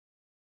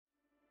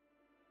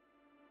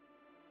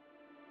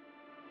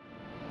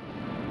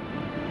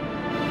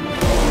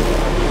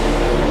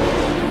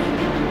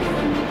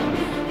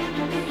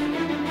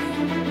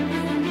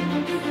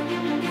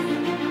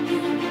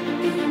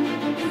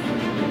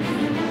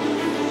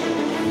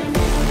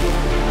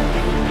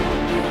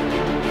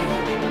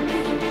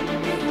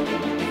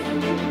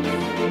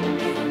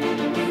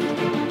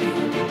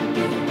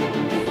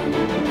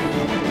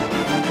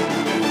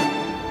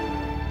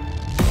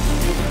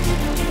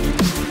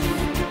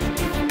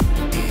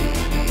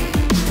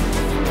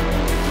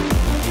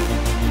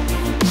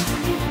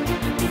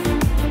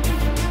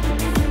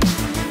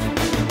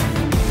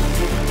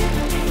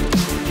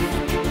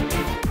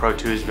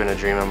2 has been a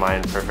dream of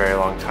mine for a very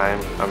long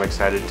time. I'm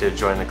excited to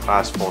join the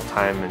class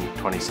full-time in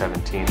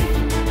 2017.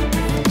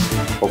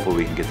 Hopefully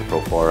we can get the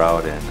Pro 4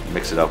 out and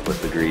mix it up with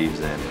the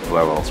Greaves and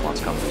whoever else wants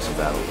to come do some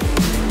battles.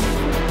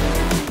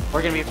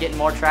 We're going to be getting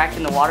more track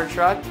in the water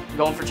truck,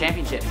 going for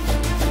championships.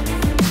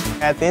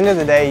 At the end of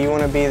the day, you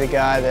want to be the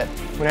guy that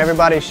when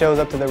everybody shows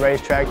up to the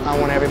racetrack, I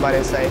want everybody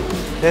to say,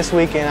 this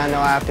weekend I know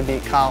I have to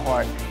beat Kyle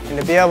Hart. And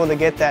to be able to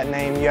get that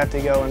name, you have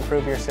to go and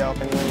prove yourself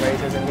and win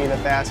races and be the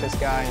fastest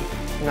guy, and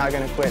I'm not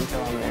going to quit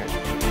until I'm there.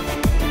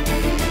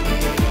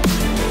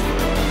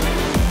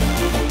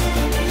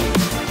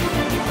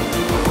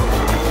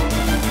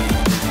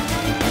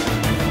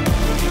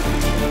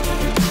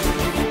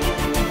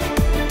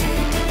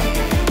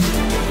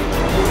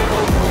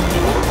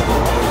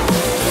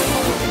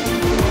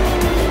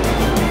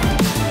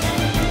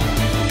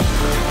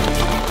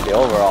 The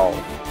overall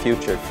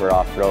future for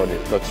off-road,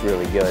 it looks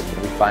really good.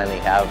 We finally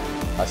have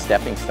a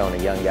stepping stone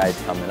of young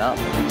guys coming up.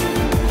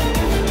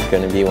 It's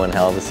going to be one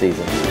hell of a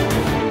season.